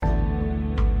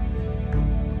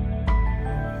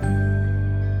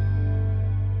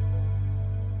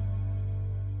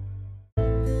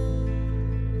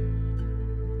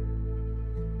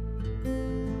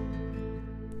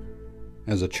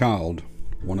As a child,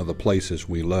 one of the places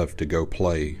we loved to go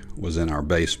play was in our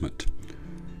basement.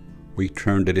 We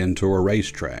turned it into a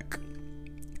racetrack.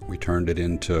 We turned it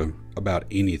into about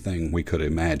anything we could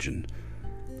imagine.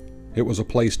 It was a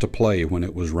place to play when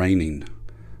it was raining,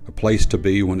 a place to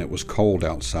be when it was cold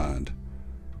outside.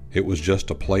 It was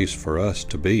just a place for us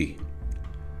to be.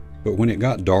 But when it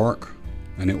got dark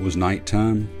and it was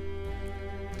nighttime,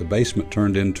 the basement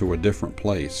turned into a different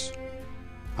place.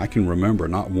 I can remember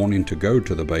not wanting to go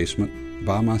to the basement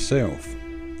by myself.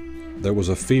 There was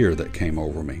a fear that came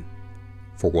over me.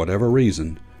 For whatever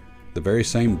reason, the very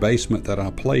same basement that I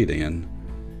played in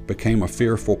became a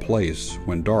fearful place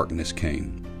when darkness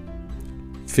came.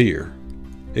 Fear.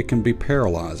 It can be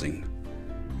paralyzing,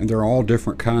 and there are all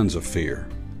different kinds of fear.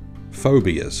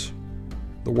 Phobias.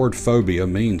 The word phobia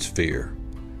means fear.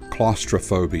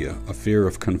 Claustrophobia, a fear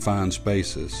of confined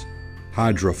spaces.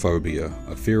 Hydrophobia,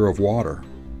 a fear of water.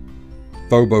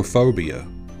 Phobophobia,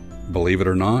 believe it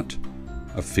or not,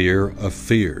 a fear of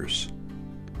fears.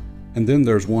 And then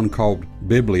there's one called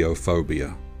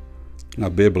bibliophobia. Now,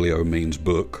 biblio means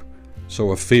book,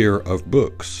 so a fear of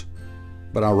books.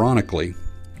 But ironically,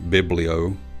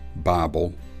 biblio,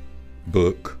 Bible,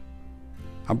 book,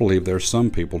 I believe there's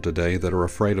some people today that are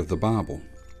afraid of the Bible.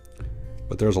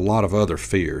 But there's a lot of other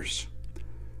fears.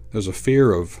 There's a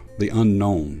fear of the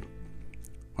unknown,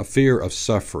 a fear of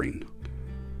suffering,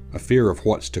 a fear of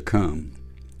what's to come.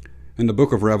 In the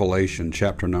book of Revelation,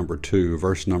 chapter number 2,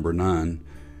 verse number 9,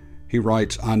 he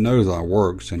writes, I know thy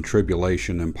works and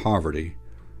tribulation and poverty,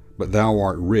 but thou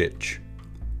art rich.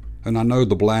 And I know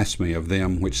the blasphemy of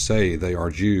them which say they are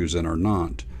Jews and are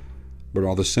not, but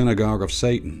are the synagogue of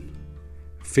Satan.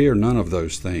 Fear none of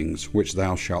those things which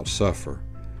thou shalt suffer.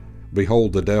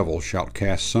 Behold, the devil shall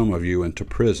cast some of you into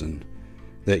prison,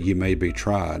 that ye may be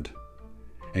tried.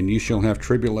 And ye shall have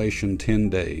tribulation 10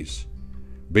 days.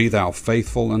 Be thou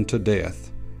faithful unto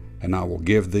death, and I will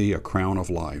give thee a crown of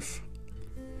life.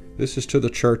 This is to the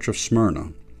church of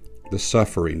Smyrna, the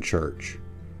suffering church.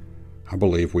 I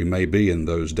believe we may be in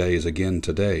those days again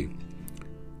today.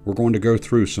 We're going to go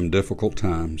through some difficult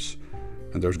times,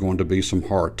 and there's going to be some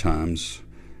hard times,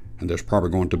 and there's probably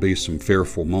going to be some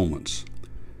fearful moments.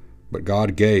 But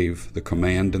God gave the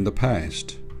command in the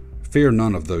past, fear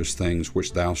none of those things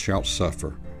which thou shalt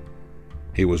suffer.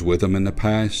 He was with them in the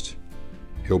past.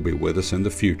 He'll be with us in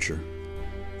the future.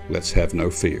 Let's have no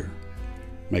fear.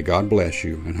 May God bless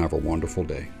you and have a wonderful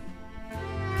day.